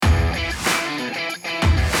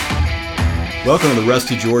Welcome to the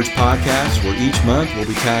Rusty George Podcast, where each month we'll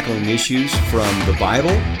be tackling issues from the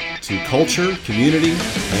Bible to culture, community,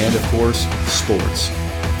 and of course, sports.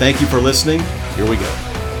 Thank you for listening. Here we go.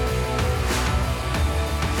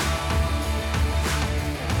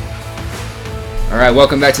 All right,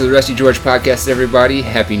 welcome back to the Rusty George Podcast, everybody.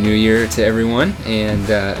 Happy New Year to everyone, and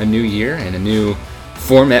a new year and a new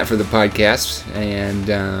format for the podcast, and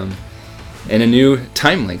a new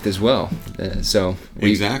time length as well.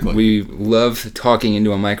 We love talking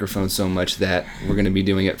into a microphone so much that we're going to be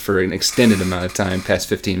doing it for an extended amount of time, past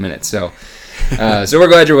 15 minutes. So we're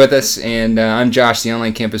glad you're with us, and I'm Josh, the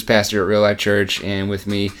online campus pastor at Real Life Church, and with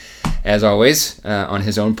me, as always, on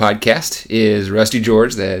his own podcast is Rusty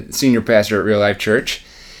George, the senior pastor at Real Life Church,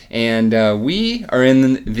 and we are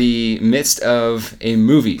in the midst of a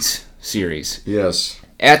movies series. Yes.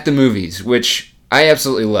 At the Movies, which I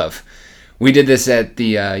absolutely love. We did this at the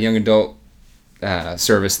young adult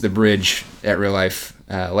service, The Bridge, at Real Life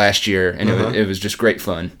last year, and it was just great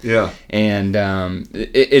fun. Yeah. And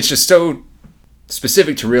it's just so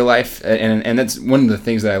specific to real life, and that's one of the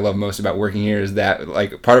things that I love most about working here, is that,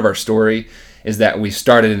 like, part of our story is that we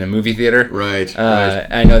started in a movie theater. Right.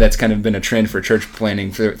 I know that's kind of been a trend for church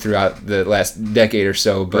planning throughout the last decade or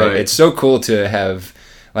so, but It's so cool to have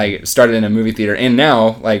started in a movie theater, and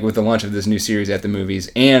now, with the launch of this new series At the Movies,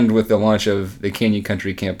 and with the launch of the Canyon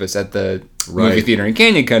Country campus at the movie theater in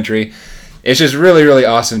Canyon Country, it's just really, really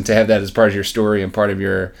awesome to have that as part of your story and part of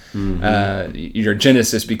your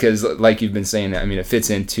genesis, because, like you've been saying, I mean, it fits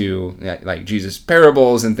into Jesus'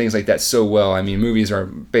 parables and things like that so well. I mean, movies are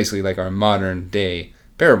basically like our modern day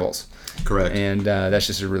parables. Correct. And that's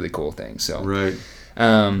just a really cool thing. So, right.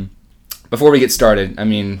 Before we get started, I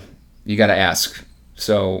mean, you got to ask.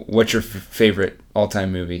 So, what's your favorite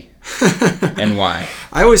all-time movie, and why?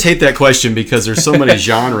 I always hate that question because there's so many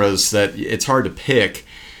genres that it's hard to pick.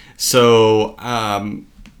 So,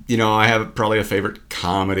 I have probably a favorite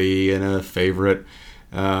comedy and a favorite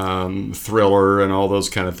thriller and all those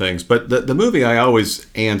kind of things. But the movie I always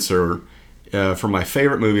answer for my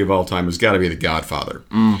favorite movie of all time has got to be The Godfather.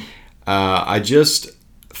 I just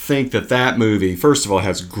think that movie, first of all,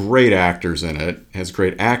 has great actors in it, has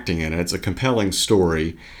great acting in it. It's a compelling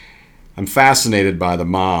story. I'm fascinated by the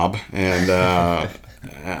mob, and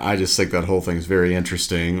I just think that whole thing is very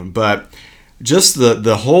interesting. But just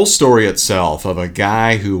the whole story itself of a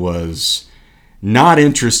guy who was not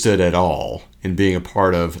interested at all in being a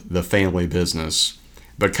part of the family business,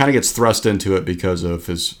 but kind of gets thrust into it because of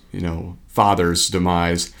his, father's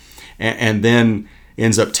demise, and then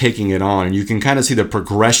ends up taking it on. And you can kind of see the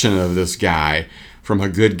progression of this guy from a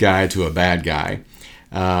good guy to a bad guy.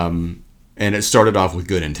 And it started off with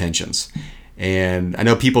good intentions. And I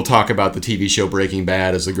know people talk about the TV show Breaking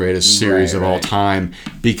Bad as the greatest series of all time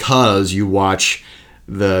because you watch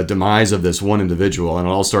the demise of this one individual, and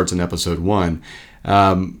it all starts in episode 1.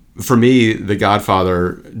 For me, The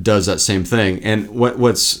Godfather does that same thing. And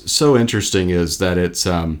what's so interesting is that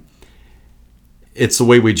it's the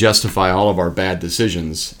way we justify all of our bad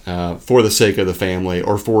decisions for the sake of the family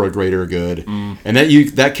or for a greater good. And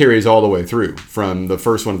that carries all the way through, from the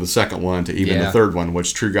first one to the second one to even the third one,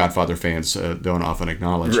 which true Godfather fans don't often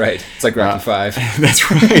acknowledge. Right. It's like Rocky V.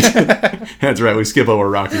 That's right. That's right. We skip over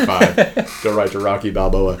Rocky V. Go right to Rocky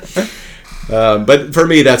Balboa. But for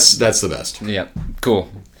me, that's the best. Yeah.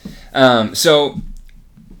 Cool. So,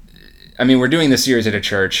 I mean, we're doing this series at a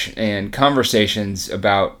church, and conversations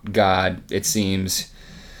about God, it seems,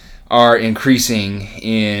 are increasing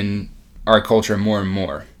in our culture more and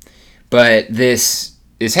more. But this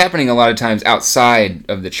is happening a lot of times outside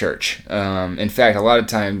of the church. In fact, a lot of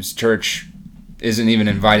times church isn't even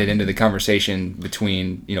invited into the conversation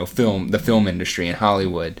between, the film industry and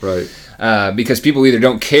Hollywood. Right. Because people either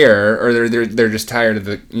don't care, or they're just tired of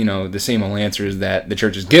the same old answers that the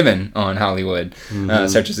church is given on Hollywood,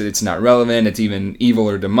 such as it's not relevant, it's even evil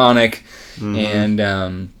or demonic.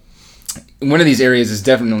 And one of these areas is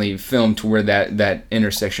definitely film, to where that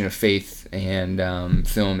intersection of faith and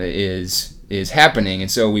film is happening. And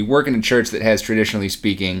so we work in a church that has, traditionally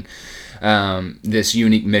speaking, this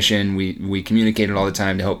unique mission. We communicate it all the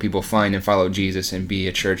time to help people find and follow Jesus and be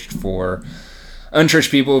a church for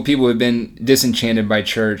unchurched people who have been disenchanted by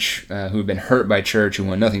church, who have been hurt by church, who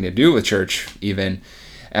want nothing to do with church even,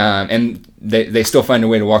 and they still find a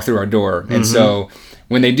way to walk through our door. And so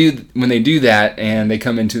when they do that and they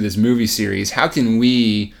come into this movie series, how can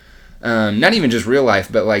we, not even just Real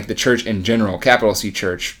Life, but like the church in general, capital C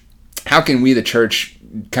church, how can we, the church,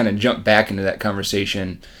 kind of jump back into that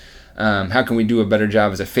conversation? How can we do a better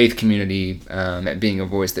job as a faith community at being a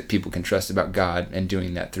voice that people can trust about God, and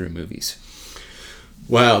doing that through movies?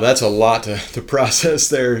 Wow, that's a lot to process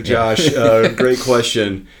there, Josh. Great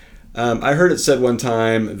question. I heard it said one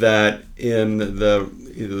time that in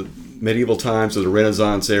the medieval times of the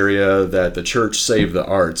Renaissance area that the church saved the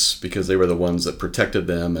arts because they were the ones that protected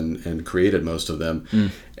them and created most of them.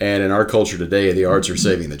 And in our culture today, the arts are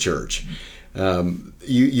saving the church.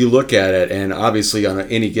 You look at it, and obviously on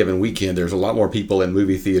any given weekend, there's a lot more people in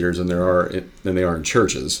movie theaters than they are in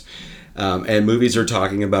churches. And movies are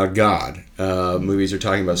talking about God. Movies are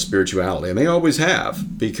talking about spirituality, and they always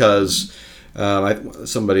have, because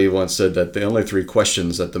somebody once said that the only three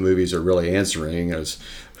questions that the movies are really answering is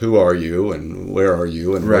who are you and where are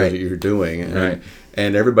you and what you're doing.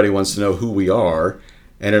 And everybody wants to know who we are,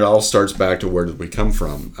 and it all starts back to where did we come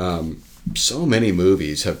from. So many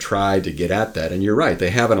movies have tried to get at that, and you're right,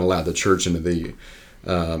 they haven't allowed the church into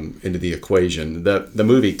the equation. The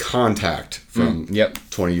movie Contact from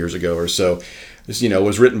 20 years ago or so,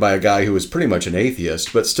 was written by a guy who was pretty much an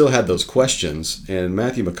atheist, but still had those questions. And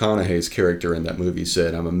Matthew McConaughey's character in that movie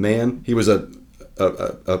said, "I'm a man." He was a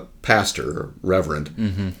pastor or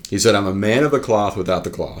reverend. He said, "I'm a man of the cloth without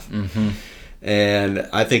the cloth." And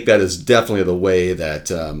I think that is definitely the way that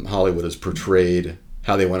Hollywood has portrayed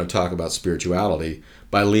how they want to talk about spirituality,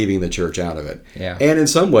 by leaving the church out of it. And in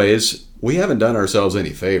some ways, we haven't done ourselves any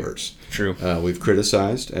favors. True. We've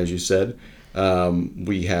criticized, as you said.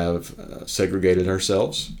 We have segregated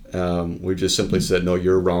ourselves. We've just simply said, no,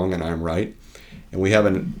 you're wrong and I'm right. And we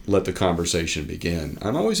haven't let the conversation begin.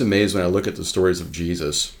 I'm always amazed when I look at the stories of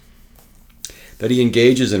Jesus that he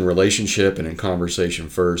engages in relationship and in conversation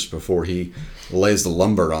first before he lays the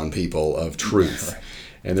lumber on people of truth.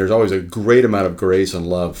 And there's always a great amount of grace and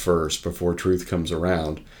love first before truth comes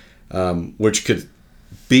around, which could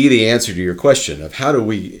be the answer to your question of how do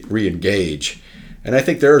we re-engage. And I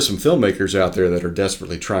think there are some filmmakers out there that are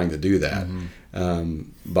desperately trying to do that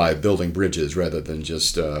by building bridges rather than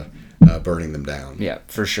just burning them down. Yeah,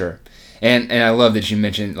 for sure. And I love that you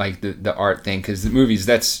mentioned like the art thing, because the movies,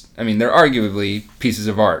 they're arguably pieces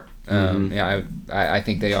of art. I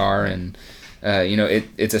think they are, and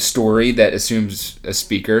it's a story that assumes a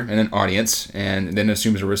speaker and an audience, and then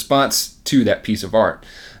assumes a response to that piece of art.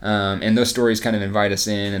 And those stories kind of invite us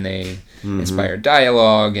in, and they inspire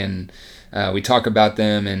dialogue, and we talk about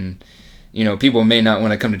them, and people may not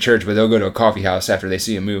want to come to church, but they'll go to a coffee house after they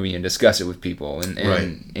see a movie and discuss it with people.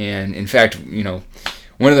 And in fact,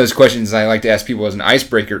 one of those questions I like to ask people as an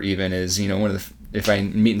icebreaker even is, if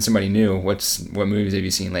I'm meeting somebody new, what movies have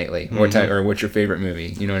you seen lately? What type, or what's your favorite movie?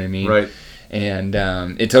 You know what I mean? Right. And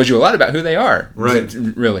it tells you a lot about who they are, right?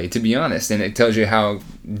 Really, to be honest. And it tells you how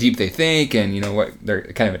deep they think and, what they're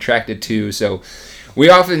kind of attracted to. So we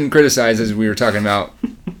often criticize, as we were talking about,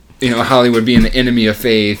 Hollywood being the enemy of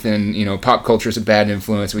faith, and, pop culture is a bad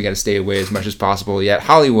influence. We got to stay away as much as possible. Yet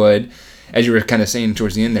Hollywood, as you were kind of saying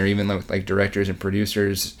towards the end there, even like directors and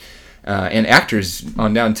producers and actors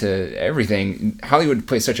on down to everything, Hollywood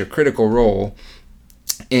plays such a critical role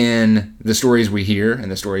in the stories we hear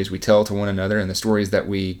and the stories we tell to one another and the stories that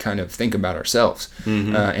we kind of think about ourselves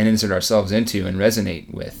and insert ourselves into and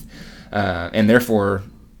resonate with. And therefore,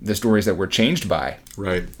 the stories that we're changed by.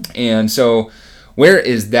 Right. And so where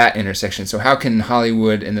is that intersection? So how can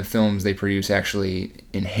Hollywood and the films they produce actually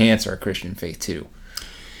enhance our Christian faith too?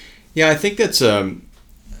 Yeah, I think that's a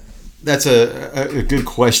good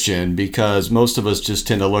question, because most of us just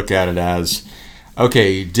tend to look at it as,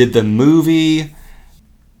 okay, did the movie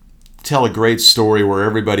tell a great story where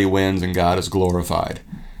everybody wins and God is glorified?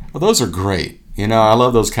 Well, those are great. I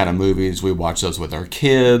love those kind of movies. We watch those with our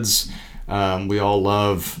kids. We all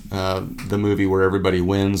love the movie where everybody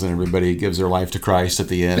wins and everybody gives their life to Christ at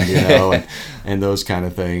the end, and those kind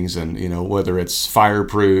of things. And, whether it's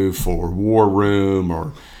Fireproof or War Room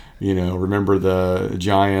or, Remember the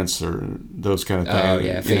Giants or those kind of things. Oh,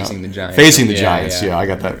 yeah, Facing the Giants. Facing the Giants, yeah. I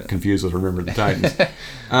got that confused with Remember the Titans.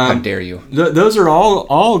 How dare you? Those are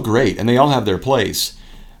all great, and they all have their place.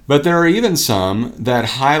 But there are even some that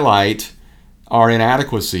highlight our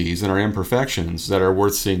inadequacies and our imperfections that are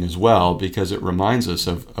worth seeing as well, because it reminds us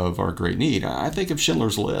of our great need. I think of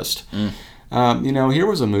Schindler's List. Here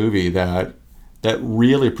was a movie that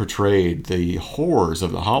really portrayed the horrors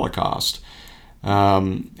of the Holocaust,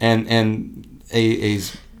 and a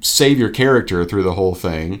savior character through the whole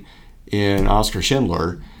thing in Oskar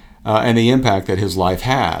Schindler, and the impact that his life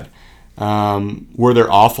had. Were there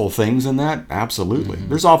awful things in that? Absolutely.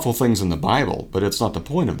 There's awful things in the Bible, but it's not the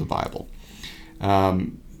point of the Bible.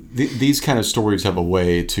 These kind of stories have a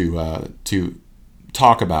way to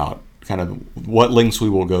talk about kind of what lengths we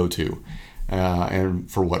will go to, and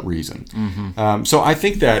for what reason. So I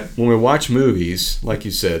think that when we watch movies, like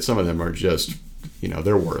you said, some of them are just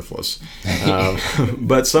they're worthless.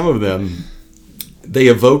 But some of them, they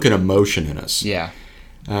evoke an emotion in us. Yeah.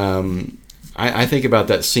 I think about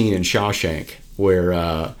that scene in Shawshank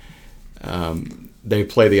where they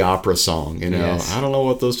play the opera song. Yes. I don't know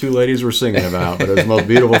what those two ladies were singing about, but it was the most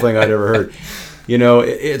beautiful thing I'd ever heard.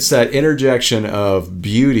 It's that interjection of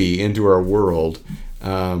beauty into our world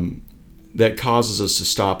that causes us to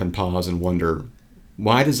stop and pause and wonder,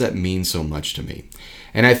 why does that mean so much to me?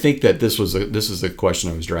 And I think that this is the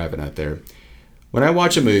question I was driving at there. When I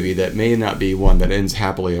watch a movie that may not be one that ends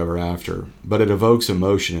happily ever after, but it evokes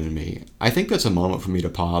emotion in me, I think that's a moment for me to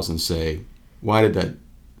pause and say, why did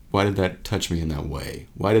that touch me in that way?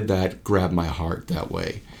 Why did that grab my heart that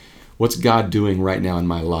way? What's God doing right now in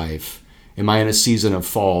my life? Am I in a season of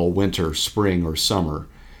fall, winter, spring, or summer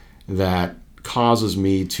that causes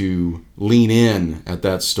me to lean in at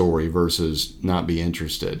that story versus not be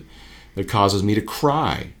interested? That causes me to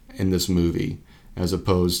cry in this movie as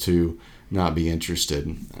opposed to not be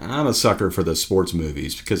interested. I'm a sucker for the sports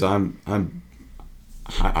movies because I'm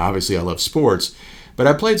obviously I love sports, but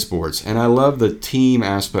I played sports and I love the team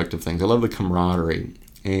aspect of things. I love the camaraderie,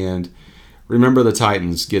 and Remember the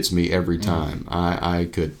Titans gets me every time. I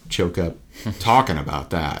could choke up talking about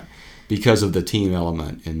that because of the team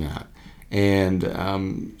element in that,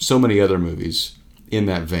 and so many other movies in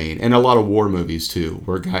that vein, and a lot of war movies too,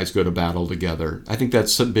 where guys go to battle together. I think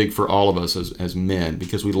that's big for all of us as men,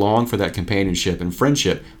 because we long for that companionship and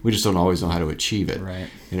friendship. We just don't always know how to achieve it. Right.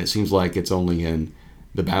 And it seems like it's only in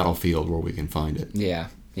the battlefield where we can find it. Yeah.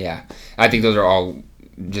 I think those are all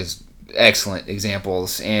just excellent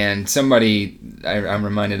examples. And I'm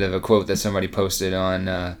reminded of a quote that somebody posted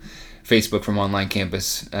on Facebook from Online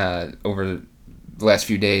Campus over the last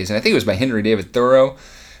few days, and I think it was by Henry David Thoreau.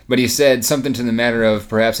 But he said something to the matter of,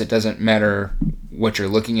 perhaps it doesn't matter what you're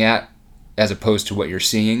looking at as opposed to what you're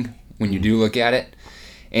seeing when you do look at it.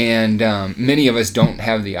 And many of us don't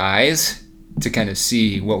have the eyes to kind of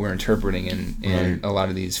see what we're interpreting in a lot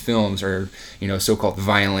of these films, or so-called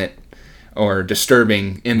violent or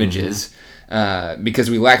disturbing images, because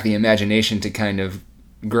we lack the imagination to kind of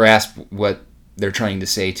grasp what they're trying to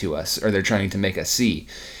say to us, or they're trying to make us see.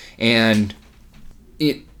 And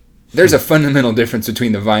there's a fundamental difference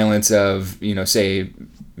between the violence of, say,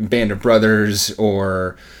 Band of Brothers,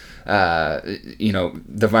 or,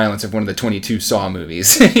 the violence of one of the 22 Saw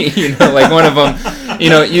movies. Like one of them,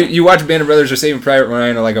 you watch Band of Brothers or Saving Private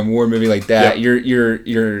Ryan, or like a war movie like that.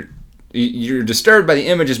 Yep. You're disturbed by the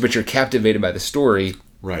images, but you're captivated by the story.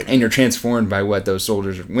 Right. And you're transformed by what those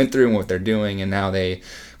soldiers went through and what they're doing, and now they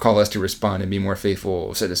call us to respond and be more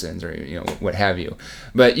faithful citizens, or what have you.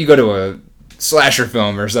 But you go to a slasher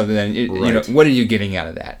film or something, and what are you getting out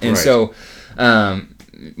of that? And so,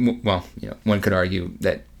 one could argue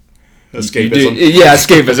that escapism.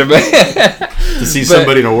 Escapism. To see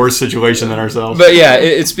somebody in a worse situation than ourselves. But yeah,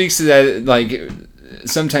 it speaks to that. Like,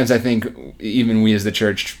 sometimes I think even we as the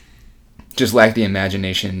church just lack the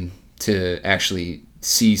imagination to actually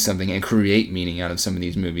see something and create meaning out of some of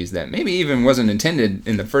these movies that maybe even wasn't intended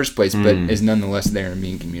in the first place, but is nonetheless there and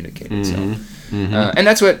being communicated. And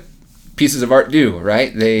that's what pieces of art do,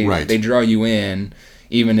 right? They draw you in,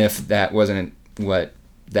 even if that wasn't what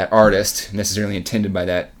that artist necessarily intended by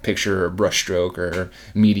that picture or brushstroke or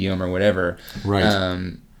medium or whatever.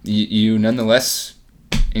 Right. You nonetheless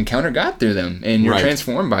encounter God through them, and you're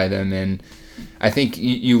transformed by them. And I think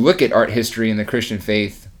you look at art history and the Christian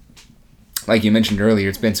faith, like you mentioned earlier,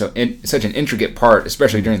 it's been such an intricate part,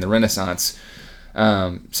 especially during the Renaissance.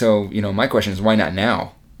 So my question is, why not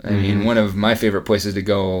now? I mean, one of my favorite places to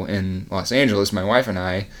go in Los Angeles, my wife and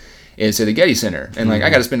I, is to the Getty Center. And I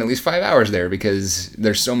got to spend at least 5 hours there because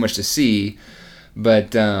there's so much to see.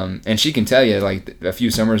 But, and she can tell you, like, a few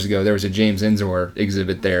summers ago, there was a James Ensor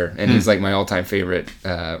exhibit there. And he's like my all-time favorite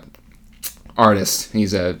artist.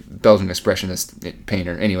 He's a Belgian expressionist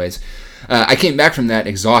painter. Anyways, I came back from that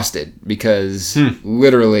exhausted because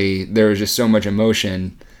literally there was just so much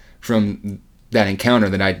emotion from that encounter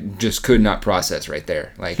that I just could not process right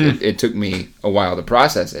there. Like, it took me a while to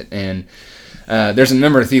process it. And there's a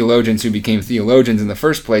number of theologians who became theologians in the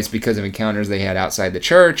first place because of encounters they had outside the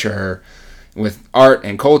church or with art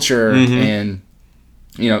and culture. And,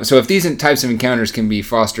 so if these types of encounters can be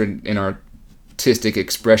fostered in artistic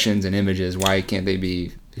expressions and images, why can't they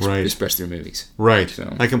be expressed through movies? Right.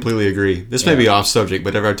 So, I completely agree. This may be off subject,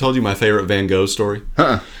 but have I told you my favorite Van Gogh story?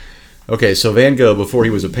 Okay, so Van Gogh, before he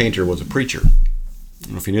was a painter, was a preacher. I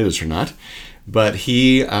don't know if you knew this or not, but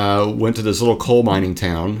he went to this little coal mining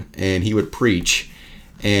town, and he would preach,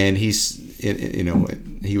 and he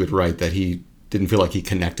would write that he didn't feel like he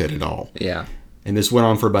connected at all. Yeah. And this went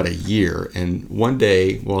on for about a year. And one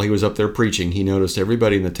day, while he was up there preaching, he noticed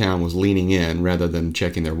everybody in the town was leaning in rather than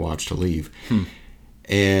checking their watch to leave.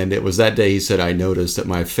 And it was that day, he said, I noticed that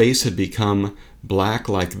my face had become black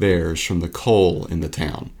like theirs from the coal in the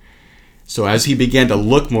town. So as he began to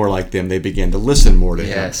look more like them, they began to listen more to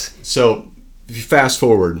him. So if you fast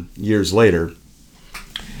forward years later,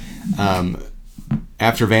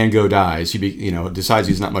 after Van Gogh dies, he decides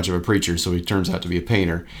he's not much of a preacher, so he turns out to be a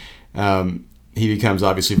painter. He becomes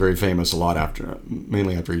obviously very famous a lot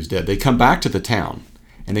mainly after he's dead. They come back to the town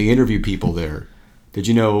and they interview people there. Did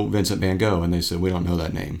you know Vincent Van Gogh? And they said, we don't know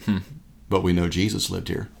that name, but we know Jesus lived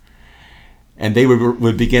here. And they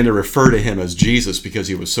would begin to refer to him as Jesus because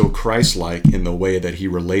he was so Christ-like in the way that he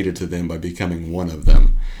related to them by becoming one of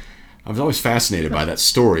them. I was always fascinated by that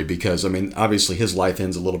story because, I mean, obviously his life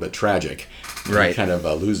ends a little bit tragic. Right. He kind of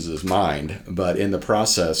loses his mind. But in the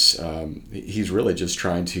process, he's really just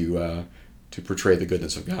trying to portray the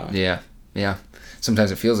goodness of God. Yeah.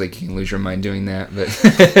 Sometimes it feels like you can lose your mind doing that, but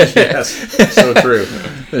yes, so true.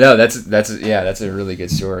 No, that's a really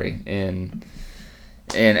good story, and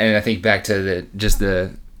I think back to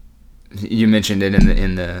you mentioned it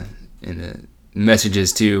in the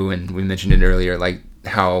messages too, and we mentioned it earlier, like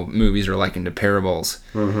how movies are likened to parables.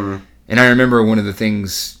 Mm-hmm. And I remember one of the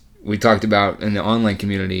things we talked about in the online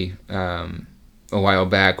community a while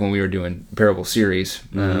back when we were doing parable series,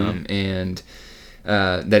 and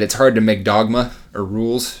that it's hard to make dogma or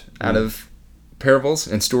rules out of parables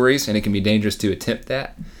and stories, and it can be dangerous to attempt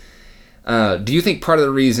that. Do you think part of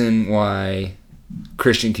the reason why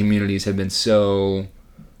Christian communities have been so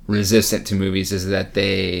resistant to movies is that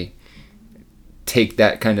they take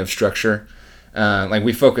that kind of structure? Like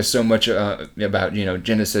we focus so much about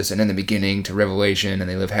Genesis and in the beginning to Revelation, and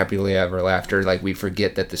they live happily ever after. Like we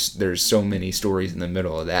forget that there's so many stories in the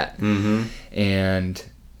middle of that. Mm-hmm. And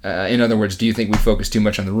in other words, do you think we focus too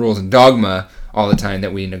much on the rules and dogma all the time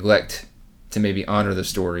that we neglect to maybe honor the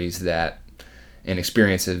stories and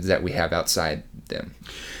experiences that we have outside them?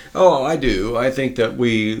 Oh, I do. I think that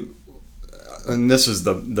and this is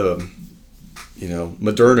the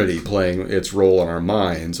modernity playing its role in our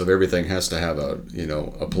minds of everything has to have a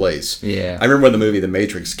place. Yeah. I remember when the movie The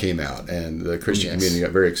Matrix came out, and the Christian community got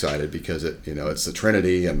very excited because it's the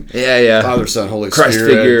Trinity and Father, Son, Holy Christ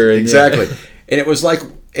Spirit. Figure. Exactly. And it was like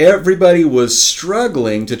everybody was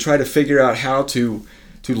struggling to try to figure out how to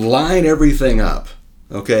line everything up.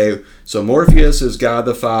 Okay, so Morpheus is God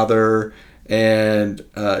the Father, and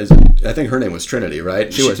I think her name was Trinity,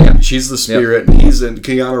 right? She was, yeah. She's the Spirit, and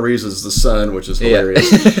Keanu Reeves is the Son, which is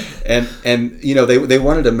hilarious. Yeah. and they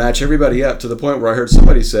wanted to match everybody up to the point where I heard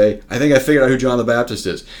somebody say, I think I figured out who John the Baptist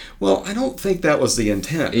is. Well, I don't think that was the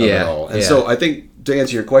intent of it all. And so I think, to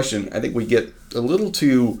answer your question, I think we get a little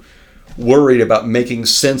too worried about making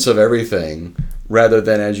sense of everything rather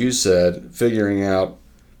than, as you said, figuring out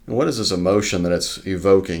what is this emotion that it's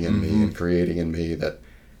evoking in me and creating in me that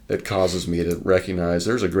causes me to recognize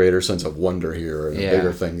there's a greater sense of wonder here and a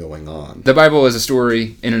bigger thing going on. The Bible is a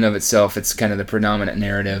story in and of itself. It's kind of the predominant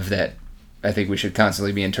narrative that I think we should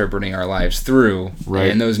constantly be interpreting our lives through.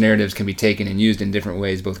 Right. And those narratives can be taken and used in different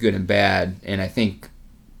ways, both good and bad. And I think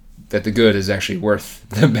that the good is actually worth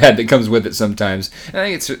the bad that comes with it sometimes. And I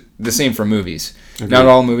think it's the same for movies. Agreed. Not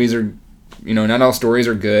all movies are, not all stories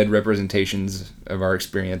are good representations of our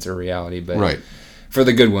experience or reality, but for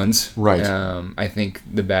the good ones, I think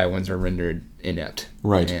the bad ones are rendered inept.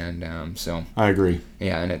 Right. And so I agree.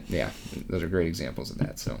 Yeah, and those are great examples of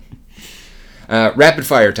that. So rapid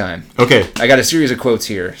fire time. Okay. I got a series of quotes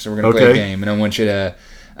here, so we're going to play a game, and I want you to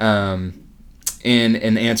in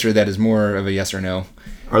an answer that is more of a yes or no.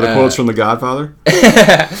 Are the quotes from The Godfather?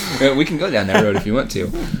 We can go down that road if you want to.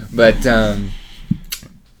 But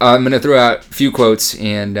I'm going to throw out a few quotes,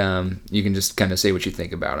 and you can just kind of say what you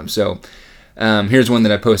think about them. So here's one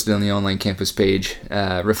that I posted on the online campus page,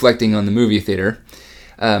 reflecting on the movie theater.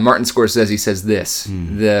 Martin Scorsese says this: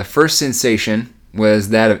 The first sensation was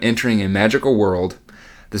that of entering a magical world.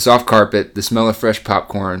 The soft carpet, the smell of fresh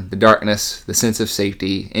popcorn, the darkness, the sense of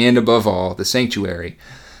safety, and above all, the sanctuary.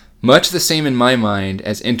 Much the same in my mind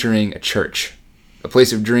as entering a church, a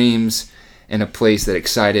place of dreams, and a place that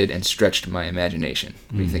excited and stretched my imagination.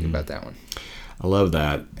 What do you think about that one? I love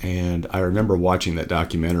that. And I remember watching that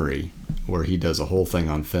documentary where he does a whole thing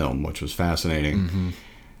on film, which was fascinating.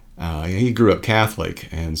 He grew up Catholic,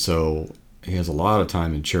 and so he has a lot of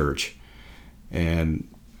time in church. And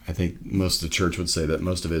I think most of the church would say that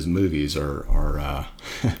most of his movies are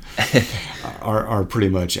pretty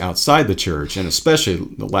much outside the church, and especially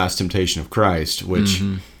The Last Temptation of Christ, which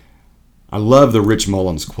I love the Rich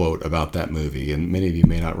Mullins quote about that movie. And many of you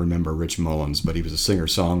may not remember Rich Mullins, but he was a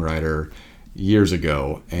singer-songwriter years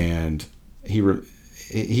ago, and he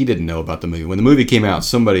didn't know about the movie. When the movie came out,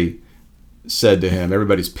 somebody said to him,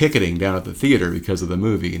 everybody's picketing down at the theater because of the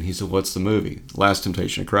movie. And he said, what's the movie? Last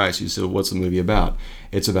Temptation of Christ. He said, what's the movie about?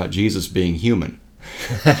 It's about Jesus being human.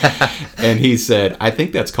 And he said, I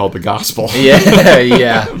think that's called the gospel.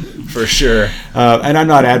 Yeah, for sure. And I'm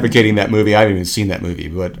not advocating that movie. I haven't even seen that movie,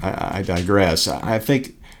 but I digress. I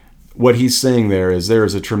think what he's saying there is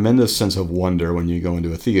a tremendous sense of wonder when you go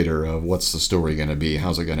into a theater of what's the story going to be,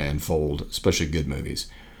 how's it going to unfold, especially good movies.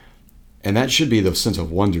 And that should be the sense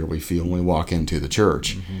of wonder we feel when we walk into the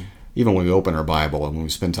church, even when we open our Bible and when we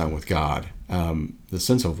spend time with God. The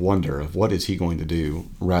sense of wonder of what is he going to do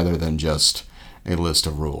rather than just a list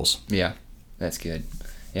of rules. Yeah, that's good.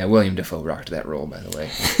 Yeah, William Dafoe rocked that role, by the way.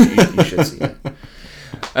 You should see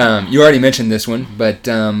it. You already mentioned this one, but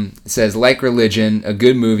it says, like religion, a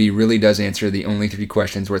good movie really does answer the only 3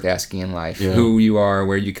 questions worth asking in life. Yeah. Who you are,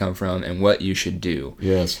 where you come from, and what you should do.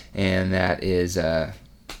 Yes. And that is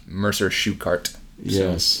Mercer Schuchart.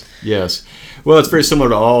 Yes, yes. Well, it's very similar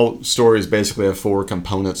to all stories. Basically have 4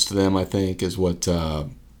 components to them, I think, is what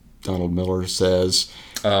Donald Miller says.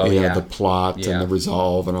 Oh, yeah. The plot and the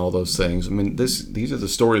resolve and all those things. I mean, these are the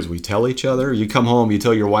stories we tell each other. You come home, you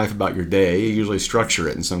tell your wife about your day. You usually structure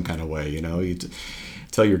it in some kind of way. You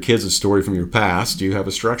tell your kids a story from your past. You have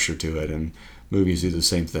a structure to it, and movies do the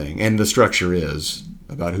same thing. And the structure is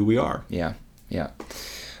about who we are. Yeah, yeah.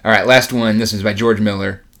 All right, last one. This is by George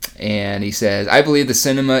Miller. And he says, I believe the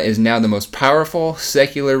cinema is now the most powerful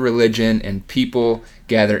secular religion, and people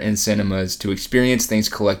gather in cinemas to experience things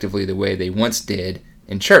collectively the way they once did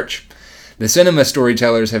in church. The cinema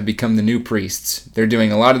storytellers have become the new priests. They're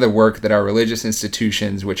doing a lot of the work that our religious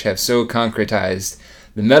institutions, which have so concretized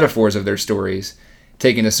the metaphors of their stories,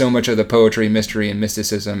 taken so much of the poetry, mystery, and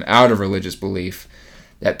mysticism out of religious belief,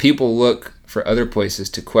 that people look for other places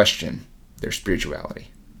to question their spirituality.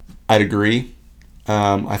 I'd agree.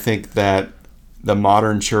 I think that the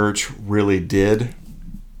modern church really did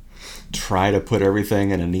try to put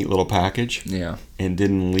everything in a neat little package. Yeah. And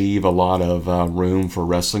didn't leave a lot of room for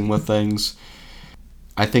wrestling with things.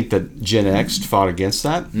 I think that Gen X fought against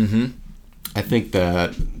that. Mm-hmm. I think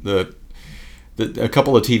that a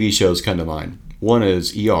couple of TV shows come to mind. One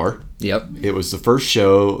is ER. Yep. It was the first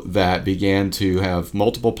show that began to have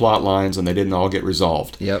multiple plot lines, and they didn't all get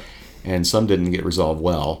resolved. Yep. And some didn't get resolved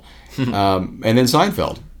well. And then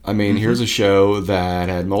Seinfeld. I mean, here's a show that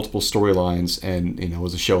had multiple storylines and,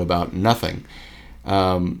 was a show about nothing.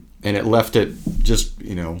 And it left it just,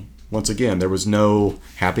 once again, there was no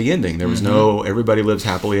happy ending. There was no everybody lives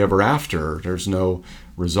happily ever after. There's no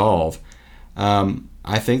resolve.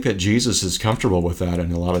 I think that Jesus is comfortable with that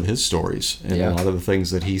in a lot of his stories and a lot of the things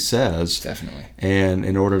that he says. Definitely. And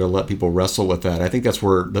in order to let people wrestle with that, I think that's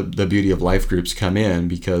where the beauty of life groups come in,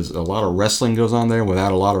 because a lot of wrestling goes on there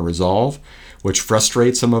without a lot of resolve, which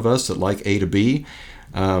frustrates some of us that like A to B.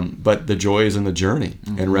 But the joy is in the journey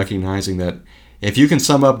and recognizing that if you can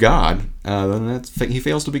sum up God, then he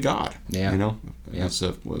fails to be God. Yeah. As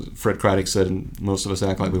Fred Craddock said, and most of us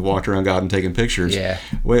act like we've walked around God and taken pictures. Yeah.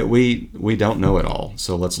 We don't know it all,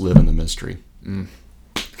 so let's live in the mystery.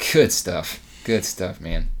 Good stuff. Good stuff,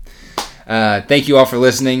 man. Thank you all for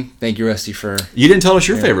listening. Thank you, Rusty, for... You didn't tell us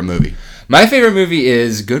your favorite movie. My favorite movie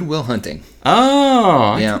is Good Will Hunting.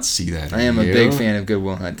 Oh, I can see that. I am a big fan of Good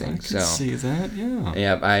Will Hunting. I can see that, yeah.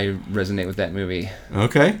 Yeah, I resonate with that movie.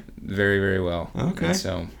 Okay. Very, very well. Okay. And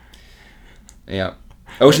so, yeah.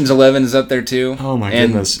 Ocean's 11 is up there, too. Oh, my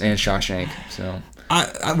goodness. And Shawshank, so...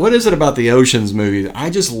 what is it about the Oceans movies? I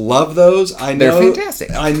just love those. They're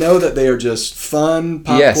fantastic. I know that they are just fun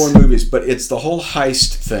popcorn movies, but it's the whole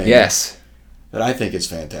heist thing. Yes. That I think is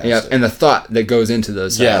fantastic. Yeah, and the thought that goes into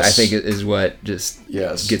those, I think, is what just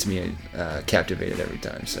gets me captivated every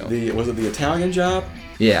time. So was it the Italian Job?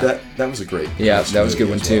 Yeah, that was a great. Yeah, that was a good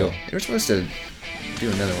one too. They were supposed to do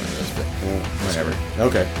another one of those, but whatever.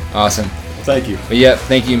 Okay. Awesome. Well, thank you. But yeah,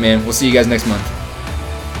 thank you, man. We'll see you guys next month.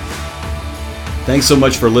 Thanks so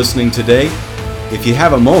much for listening today. If you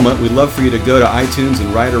have a moment, we'd love for you to go to iTunes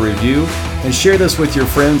and write a review and share this with your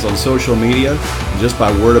friends on social media and just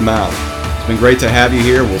by word of mouth. It's been great to have you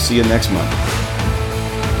here. We'll see you next month.